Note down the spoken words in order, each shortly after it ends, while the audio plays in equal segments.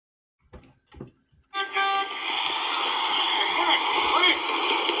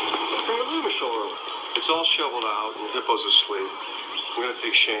It's all shoveled out and Hippo's asleep. I'm going to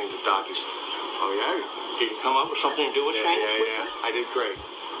take Shane to Dottie's. Oh, yeah? Did you come up with something to do with Shane? Yeah. I did great.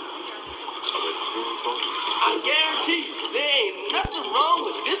 I guarantee you, there ain't nothing wrong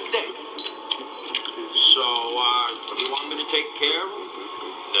with this day. So, you want me to take care of him?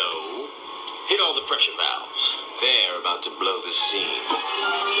 No. Hit all the pressure valves. They're about to blow the scene.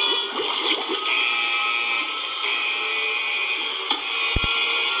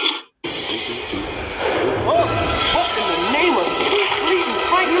 Oh, what in the name of sweet bleeding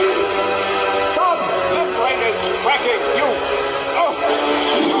Franklin? Stop! Left right is cracking! You! Oh!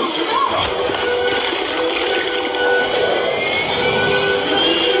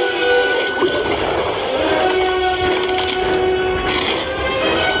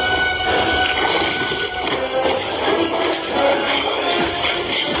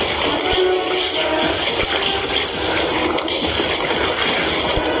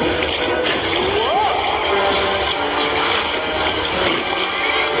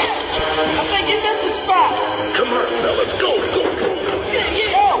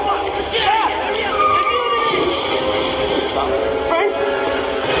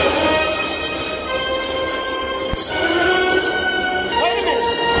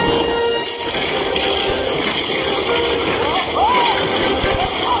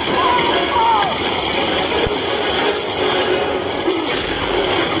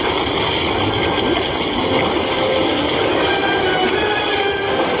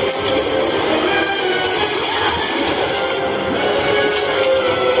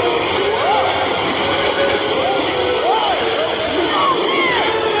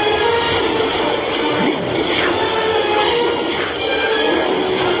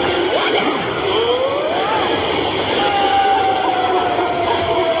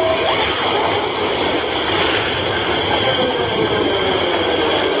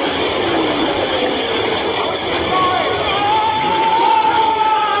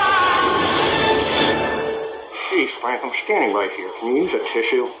 Frank, I'm standing right here. Can you use a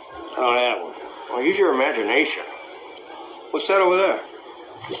tissue? Oh, that one. Well, use your imagination. What's that over there?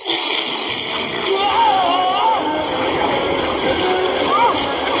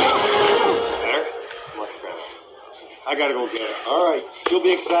 Better? Much better. I gotta go get it. All right. You'll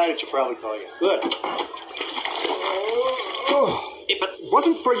be excited. She'll probably call you. Good. If it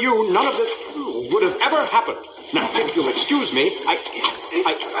wasn't for you, none of this would have ever happened. Now, if you'll excuse me, I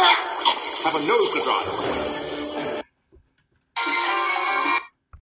have a nose to dry.